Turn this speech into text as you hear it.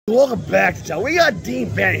Welcome back to town. We got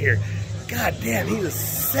Dean Bennett here. God damn, he's a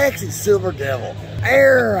sexy silver devil.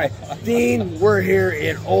 All right, Dean, we're here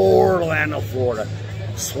in Orlando, Florida.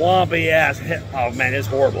 Swampy ass. Oh man, it's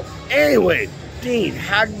horrible. Anyway, Dean,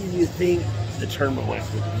 how do you think the tournament went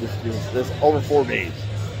this over 4 days?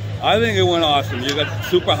 I think it went awesome. You got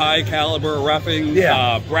super high caliber roughing.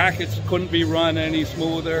 Yeah. Brackets couldn't be run any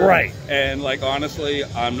smoother. Right. And like honestly,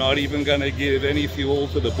 I'm not even gonna give any fuel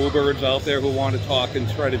to the boo birds out there who want to talk and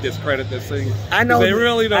try to discredit this thing. I know they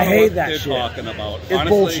really don't know what they're shit. talking about. It's honestly,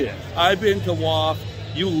 bullshit. I've been to WAF.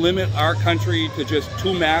 You limit our country to just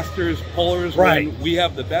 2 masters pullers. Right. When we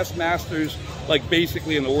have the best masters, like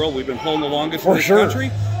basically in the world. We've been pulling the longest For in this sure.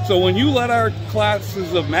 country. So when you let our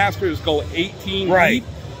classes of masters go 18 right. deep,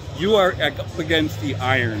 you are up against the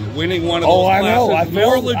iron. Winning one of those classes I know.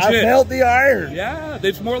 I felt the iron. Yeah,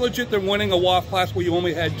 it's more legit than winning a WAF class where you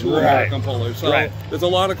only had 2 American pullers. So there's a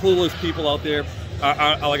lot of clueless people out there.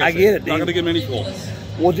 Like I said, get it, not going to give them any fuel.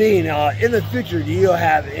 Well, Dean, in the future, do you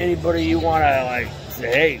have anybody you want to like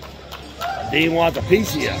say, hey, Dean wants a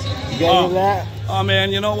piece of you? You got any of that? Oh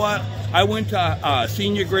man, you know what? I went to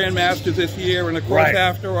senior grandmasters this year, and of course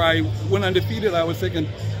after I went undefeated, I was thinking,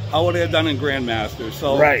 how would I have done in grandmasters?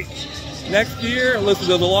 So next year, listen,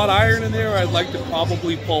 there's a lot of iron in there. I'd like to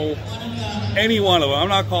probably pull any one of them. I'm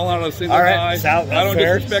not calling out a single guy. I don't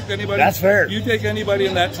disrespect anybody. That's fair. You take anybody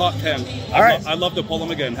in that top 10. I'd love to pull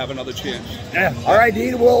them again, have another chance. Yeah. All right,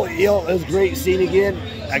 Dean. Well, it was great seeing you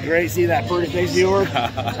again. Great seeing that pretty face viewer.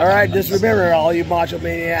 All right, just remember, all you Macho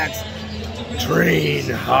Maniacs, train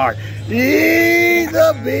hard, eat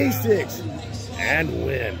the basics, and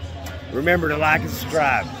win. Remember to like and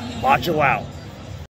subscribe. Macho out.